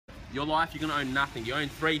Your life, you're gonna own nothing. You own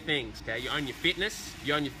 3 things, okay? You own your fitness,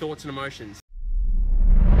 you own your thoughts and emotions.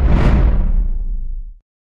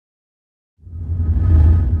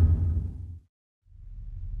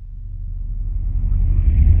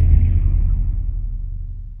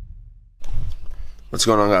 What's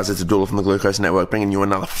going on, guys? It's Abdullah from the Glucose Network, bringing you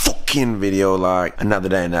another fucking video like another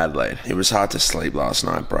day in Adelaide. It was hard to sleep last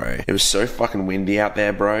night, bro. It was so fucking windy out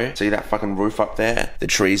there, bro. See that fucking roof up there? The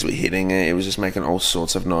trees were hitting it. It was just making all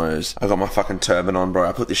sorts of noise. I got my fucking turban on, bro.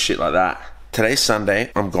 I put this shit like that. Today's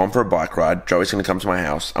Sunday. I'm gone for a bike ride. Joey's gonna come to my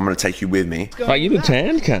house. I'm gonna take you with me. Fuck, you look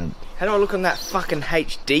tan, cunt. How do I look on that fucking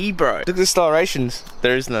HD, bro? Look at the styrations.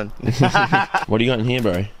 There is none. What do you got in here,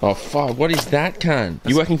 bro? Oh, fuck. What is that, cunt?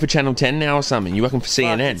 You working for Channel 10 now or something? You working for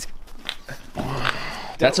CNN?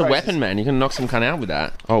 That's a weapon, man. You can knock some cunt out with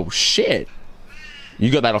that. Oh, shit. You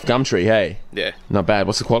got that off Gumtree, hey? Yeah. Not bad.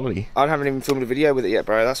 What's the quality? I haven't even filmed a video with it yet,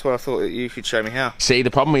 bro. That's why I thought that you could show me how. See, the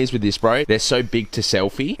problem is with this, bro, they're so big to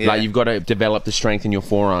selfie. Yeah. Like, you've got to develop the strength in your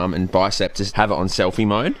forearm and bicep to have it on selfie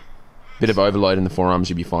mode. Bit of overload in the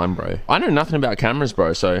forearms, you'll be fine, bro. I know nothing about cameras,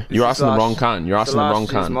 bro, so you're asking the wrong cunt. You're asking the wrong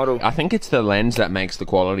cunt. Model. I think it's the lens that makes the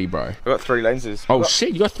quality, bro. I've got 3 lenses. Oh,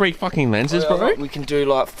 shit, you got 3 fucking lenses, bro? We can do,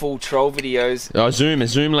 like, full troll videos. Oh, a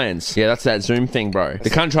zoom lens. Yeah, that's that zoom thing, bro.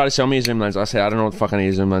 The cunt tried to sell me a zoom lens. I said, I don't know what the fuck I need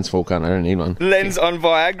a zoom lens for, cunt. I don't need one. Lens on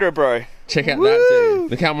Viagra, bro. Check out that,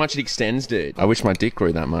 dude. Look how much it extends, dude. I wish my dick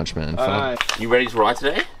grew that much, man. You ready to ride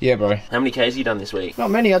today? Yeah, bro. How many Ks have you done this week?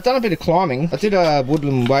 Not many. I've done a bit of climbing. I did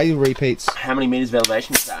Woodland Way repeats. How many meters of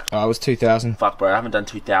elevation is that? I was 2,000. Fuck, bro, I haven't done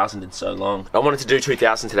 2,000 in so long. I wanted to do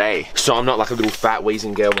 2,000 today, so I'm not like a little fat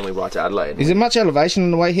wheezing girl when we ride to Adelaide. Is there much elevation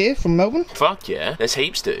on the way here from Melbourne? Fuck yeah, there's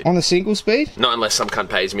heaps, dude. On the single speed? Not unless some cunt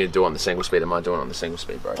pays me to do it on the single speed. Am I doing it on the single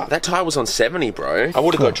speed, bro? That tyre was on 70, bro. I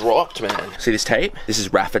would have got dropped, man. See this tape? This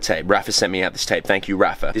is Rafa tape. Rafa sent me out this tape. Thank you,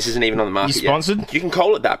 Rafa. This isn't even on the market You sponsored? yet. You can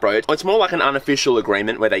call it that, bro. It's more like an unofficial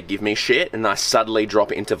agreement where they give me shit and I subtly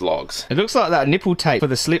drop it into vlogs. It looks like that nipple tape for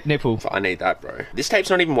the slip nipple. I need that, bro. This tape's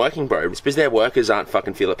not even working, bro. It's because their workers aren't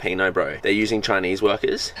fucking Filipino, bro. They're using Chinese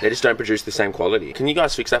workers. They just don't produce the same quality. Can you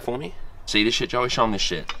guys fix that for me? See this shit, Joey? Show them this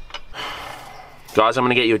shit. Guys, I'm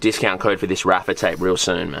gonna get you a discount code for this Rafa tape real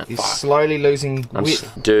soon, man. He's slowly losing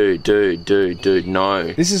width. Dude,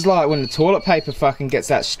 no. This is like when the toilet paper fucking gets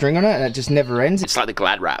that string on it and it just never ends. It's like the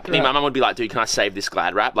Glad wrap. I think my mum would be like, dude, can I save this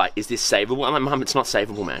Glad wrap? Like, is this savable? I'm like, mum, it's not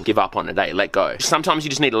savable, man. Give up on it, hey, let go. Sometimes you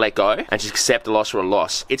just need to let go and just accept a loss for a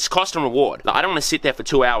loss. It's cost and reward. Like, I don't want to sit there for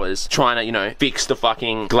 2 hours trying to, you know, fix the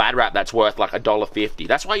fucking Glad wrap that's worth like $1.50.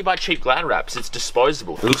 That's why you buy cheap Glad wraps. It's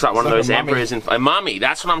disposable. It looks like one of those emperors in a mummy.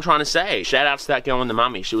 That's what I'm trying to say. Shout out to that girl in the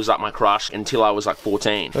mummy. She was like my crush until I was like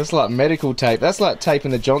 14. That's like medical tape. That's like taping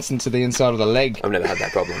the Johnson to the inside of the leg. I've never had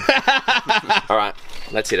that problem. Alright,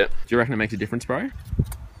 let's hit it. Do you reckon it makes a difference, bro?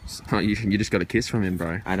 Oh, you just got a kiss from him,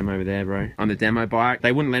 bro. Adam over there, bro. On the demo bike.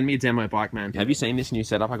 They wouldn't lend me a demo bike, man. Have you seen this new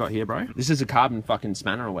setup I got here, bro? This is a carbon fucking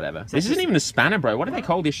spanner or whatever. This isn't even a spanner, bro. What do they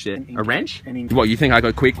call this shit? A wrench? What, you think I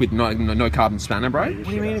go quick with no carbon spanner, bro? What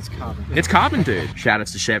do you mean it's carbon? It's carbon, dude. Shout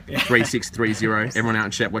outs to Shep 3630. Everyone out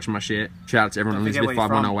in Shep watching my shit. Shout out to everyone in Elizabeth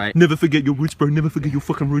 5108. Never forget your roots, bro. Never forget your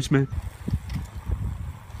fucking roots, man.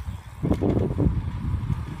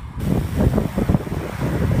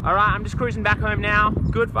 Alright, I'm just cruising back home now.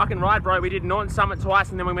 Good fucking ride, bro. We did Norton Summit twice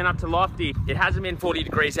and then we went up to Lofty. It hasn't been 40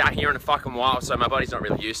 degrees out here in a fucking while, so my body's not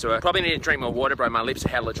really used to it. Probably need to drink more water, bro. My lips are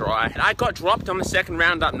hella dry. And I got dropped on the second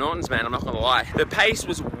round up Norton's, man. I'm not gonna lie. The pace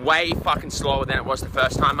was way fucking slower than it was the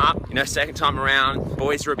first time up. You know, second time around,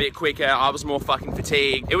 boys were a bit quicker. I was more fucking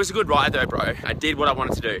fatigued. It was a good ride though, bro. I did what I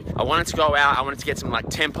wanted to do. I wanted to go out. I wanted to get some like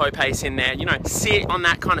tempo pace in there. You know, sit on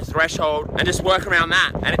that kind of threshold and just work around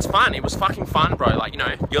that. And it's fun. It was fucking fun, bro. Like, you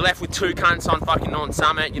know, you're left with 2 cunts on fucking Norton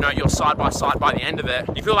Summit, you know, you're side by side by the end of it.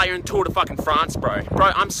 You feel like you're in Tour de fucking France, bro.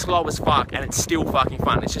 Bro, I'm slow as fuck and it's still fucking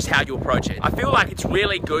fun. It's just how you approach it. I feel like it's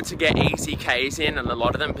really good to get easy Ks in and a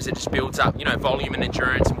lot of them because it just builds up, you know, volume and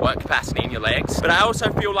endurance and work capacity in your legs. But I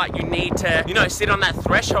also feel like you need to, you know, sit on that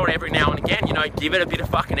threshold every now and again, you know, give it a bit of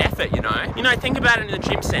fucking effort, you know. You know, think about it in the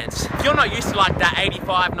gym sense. If you're not used to like that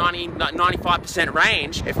 85, 90, 95%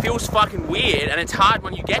 range, it feels fucking weird and it's hard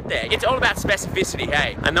when you get there. It's all about specificity,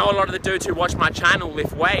 hey. I know a lot of the dudes who watch my channel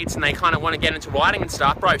lift weights and they kind of want to get into riding and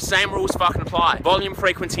stuff. Bro, same rules fucking apply. Volume,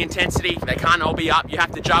 frequency, intensity, they can't all be up. You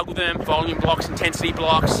have to juggle them. Volume blocks, intensity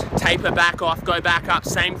blocks, taper back off, go back up,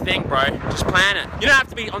 same thing, bro. Just plan it. You don't have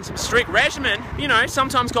to be on some strict regimen, you know,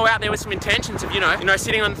 sometimes go out there with some intentions of, you know,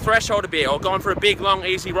 sitting on the threshold a bit or going for a big, long,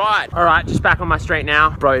 easy ride. All right, just back on my street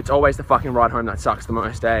now. Bro, it's always the fucking ride home that sucks the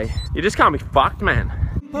most, eh? You just can't be fucked, man.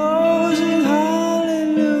 Posing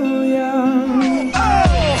hallelujah.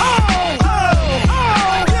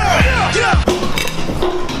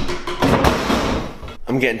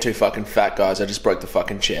 I'm getting too fucking fat, guys. I just broke the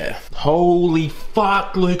fucking chair. Holy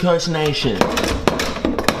fuck, Glucose Nation.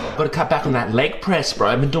 Gotta cut back on that leg press, bro.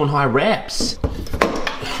 I've been doing high reps.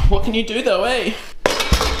 What can you do though, eh?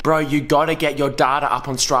 Bro, you gotta get your data up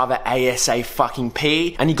on Strava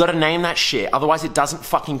ASAP, and you gotta name that shit. Otherwise, it doesn't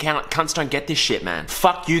fucking count. Cunts don't get this shit, man.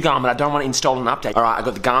 Fuck you, Garmin. I don't want to install an update. All right, I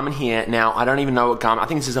got the Garmin here. Now, I don't even know what Garmin. I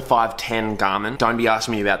think this is a 510 Garmin. Don't be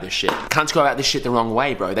asking me about this shit. Cunts go about this shit the wrong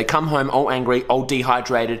way, bro. They come home all angry, all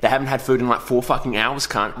dehydrated. They haven't had food in like 4 fucking hours,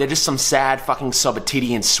 cunt. They're just some sad fucking sob of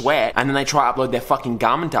titty and sweat, and then they try to upload their fucking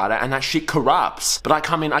Garmin data, and that shit corrupts. But I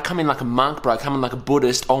come in like a monk, bro. I come in like a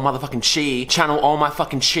Buddhist, all motherfucking chi, channel all my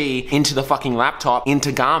fucking chi into the fucking laptop, into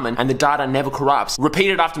Garmin, and the data never corrupts.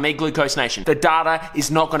 Repeat it after me, Glucose Nation. The data is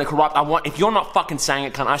not gonna corrupt. If you're not fucking saying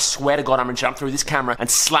it, cunt, I swear to God, I'm gonna jump through this camera and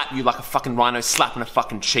slap you like a fucking rhino slapping a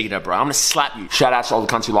fucking cheetah, bro. I'm gonna slap you. Shout out to all the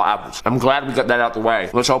cunts who like apples. I'm glad we got that out the way.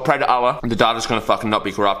 Let's all pray to Allah, and the data's gonna fucking not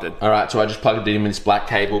be corrupted. Alright, so I just plugged it in with this black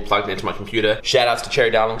cable, plugged it into my computer. Shout outs to Cherry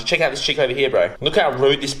Darlings. Check out this chick over here, bro. Look how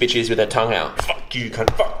rude this bitch is with her tongue out. Fuck you,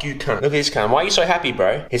 cunt. Fuck you, cunt. Look at this cunt. Why are you so happy,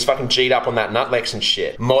 bro? He's fucking G'd up on that Nutlex and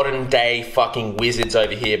shit. Modern day fucking wizards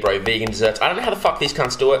over here, bro. Vegan desserts. I don't know how the fuck these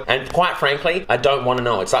cunts do it, and quite frankly, I don't want to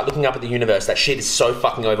know. It's like looking up at the universe. That shit is so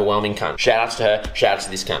fucking overwhelming, cunt. Shout outs to her. Shout outs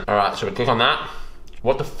to this cunt. Alright, so we click on that.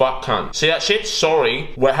 What the fuck, cunt? See that shit? Sorry,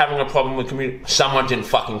 we're having a problem with community. Someone didn't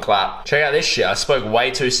fucking clap. Check out this shit. I spoke way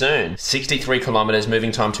too soon. 63 kilometers,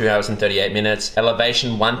 moving time 2 hours and 38 minutes.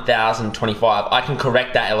 Elevation 1025. I can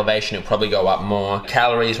correct that elevation. It'll probably go up more.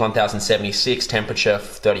 Calories 1076. Temperature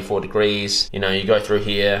 34 degrees. You know, you go through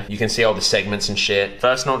here. You can see all the segments and shit.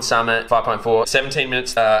 First North Summit 5.4. 17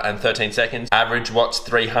 minutes and 13 seconds. Average watts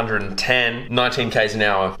 310. 19 k's an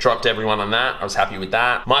hour. Dropped everyone on that. I was happy with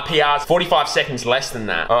that. My PR's 45 seconds less than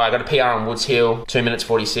that. Alright, I got a PR on Woods Hill, 2 minutes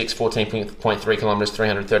 46, 14.3 kilometers,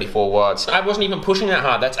 334 watts. I wasn't even pushing that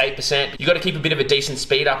hard, that's 8%. You gotta keep a bit of a decent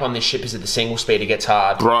speed up on this ship because at the single speed it gets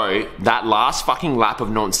hard. Bro, that last fucking lap of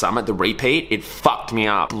Norton Summit, the repeat, it fucked me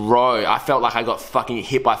up. Bro, I felt like I got fucking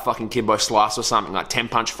hit by fucking Kimbo Slice or something, like 10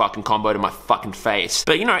 punch fucking combo to my fucking face.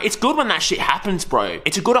 But you know, it's good when that shit happens, bro.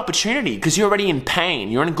 It's a good opportunity because you're already in pain.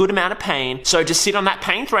 You're in a good amount of pain. So just sit on that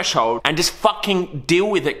pain threshold and just fucking deal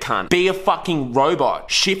with it, cunt. Be a fucking robot.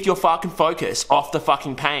 Shift your fucking focus off the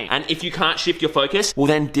fucking pain. And if you can't shift your focus, well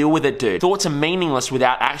then deal with it, dude. Thoughts are meaningless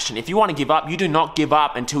without action. If you want to give up, you do not give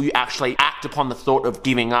up until you actually act upon the thought of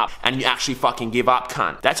giving up and you actually fucking give up,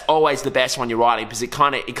 cunt. That's always the best when you're riding because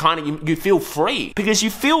you feel free. Because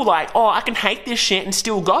you feel like, oh, I can hate this shit and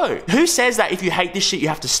still go. Who says that if you hate this shit, you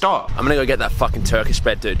have to stop? I'm gonna go get that fucking Turkish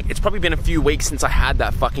bread, dude. It's probably been a few weeks since I had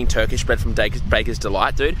that fucking Turkish bread from Baker's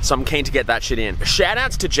Delight, dude. So I'm keen to get that shit in. Shout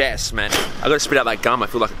outs to Jess, man. I gotta spit out that gum. I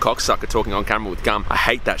feel like a cocksucker talking on camera with gum. I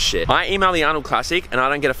hate that shit. I email the Arnold Classic and I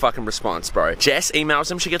don't get a fucking response, bro. Jess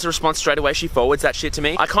emails him, she gets a response straight away, she forwards that shit to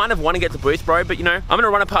me. I kind of want to get the booth, bro, but you know, I'm gonna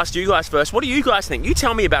run it past you guys first. What do you guys think? You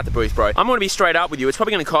tell me about the booth, bro. I'm gonna be straight up with you. It's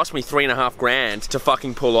probably gonna cost me $3.5 grand to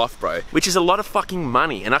fucking pull off, bro. Which is a lot of fucking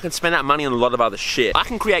money, and I can spend that money on a lot of other shit. I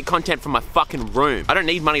can create content from my fucking room. I don't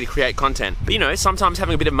need money to create content. But you know, sometimes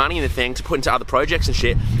having a bit of money in the thing to put into other projects and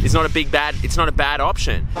shit is not a it's not a bad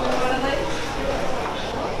option.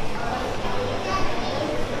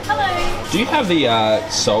 Do you have the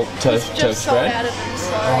salt toast bread? Out of them,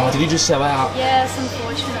 sorry. Oh, did you just sell out? Yes,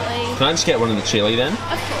 unfortunately. Can I just get one of the chili then? Of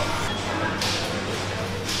course.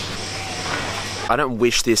 I don't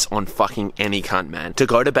wish this on fucking any cunt, man. To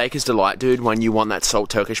go to Baker's Delight, dude, when you want that salt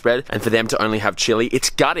Turkish bread, and for them to only have chili, it's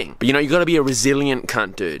gutting. But you know, you gotta be a resilient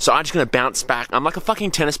cunt, dude. So I'm just gonna bounce back. I'm like a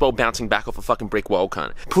fucking tennis ball bouncing back off a fucking brick wall,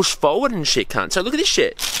 cunt. Push forward and shit, cunt. So look at this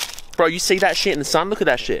shit. Bro, you see that shit in the sun? Look at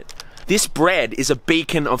that shit. This bread is a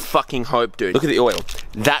beacon of fucking hope, dude. Look at the oil.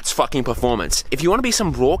 That's fucking performance. If you want to be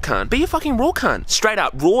some raw cunt, be a fucking raw cunt. Straight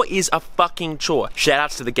up, raw is a fucking chore. Shout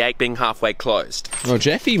outs to the gate being halfway closed. Oh,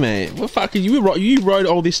 Jeffy, mate. What fuck? You rode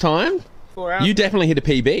all this time? 4 hours. You definitely hit a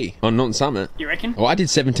PB on Norton Summit. You reckon? Oh, I did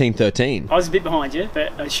 17:13. I was a bit behind you,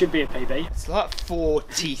 but it should be a PB. It's like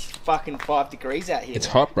 45 degrees out here. It's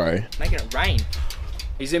hot, bro. Making it rain.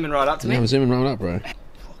 You zooming right up to me? Yeah, I'm zooming right up, bro.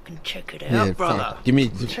 Fucking check it out, Yeah, brother. fuck. Give me,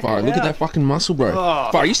 fire. Look at that fucking muscle, bro. Oh.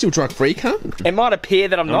 Fire, are you still drug free, cunt? It might appear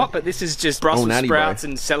that I'm not, but this is just Brussels natty, sprouts bro.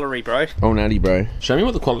 and celery, bro. Oh, natty, bro. Show me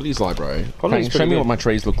what the quality's like, bro. Quality's Show pretty me good. what my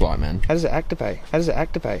trees look like, man. How does it activate? How does it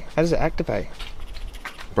activate? How does it activate?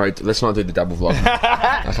 Bro, let's not do the double vlog.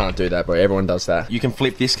 I can't do that, bro. Everyone does that. You can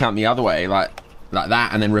flip this cunt the other way, like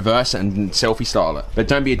that, and then reverse it and selfie style it. But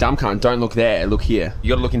don't be a dumb cunt. Don't look there. Look here. You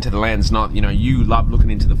gotta look into the lens, not, you know, you love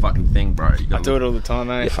looking into the fucking thing, bro. I do it all the time,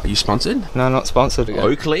 mate. Are you sponsored? No, not sponsored.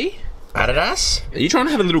 Oakley? Adidas? Are you trying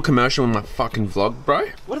to have a little commercial in my fucking vlog, bro?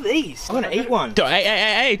 What are these? I'm gonna eat one.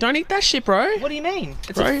 Hey, don't eat that shit, bro. What do you mean?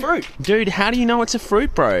 It's Bro. a fruit. Dude, how do you know it's a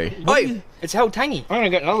fruit, bro? Wait, it's held tangy. I'm gonna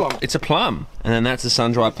get another one. It's a plum. And then that's the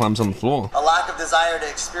sun-dried plums on the floor. A lack of desire to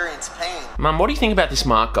experience pain. Mum, what do you think about this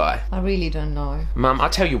Mark guy? I really don't know. Mum, I'll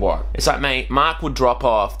tell you what. It's like, mate, Mark would drop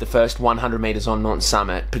off the first 100 metres on Norton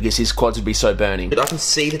Summit because his quads would be so burning. I can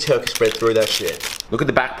see the Turkish spread through that shit. Look at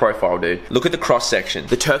the back profile, dude. Look at the cross-section.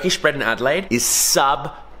 The Turkish spread in Adelaide is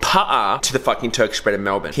par to the fucking Turkish spread in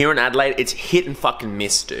Melbourne. Here in Adelaide, it's hit and fucking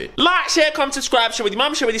miss, dude. Like, share, comment, subscribe, share with your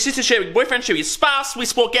mum, share with your sister, share with your boyfriend, share with your spouse, we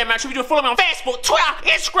sport, get match, we do follow me on Facebook, Twitter,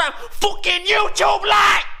 Instagram, fucking YouTube,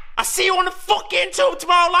 like! I'll see you on the fucking tube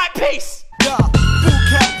tomorrow, like, peace! Yeah,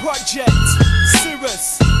 Bootcamp Project,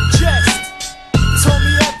 Cirrus, Jest,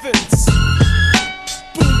 Tommy Evans,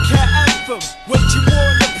 Bootcamp Anthem, waging war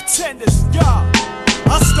on the pretenders, yeah.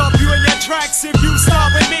 I'll stop you in your tracks if you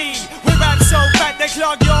start with me. We rap so fat they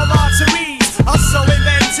clog your arteries. I'm so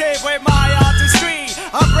inventive with my artistry.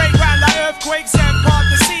 I break round like earthquakes and part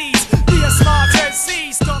the seas. Be as smart as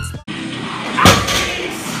sea, stop.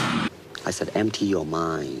 I said empty your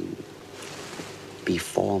mind. Be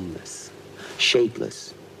formless,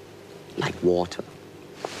 shapeless, like water.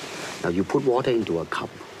 Now you put water into a cup.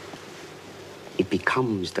 It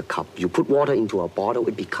becomes the cup. You put water into a bottle,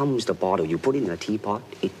 it becomes the bottle. You put it in a teapot,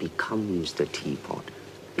 it becomes the teapot.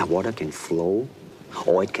 Now water can flow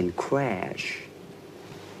or it can crash.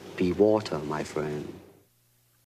 Be water, my friend.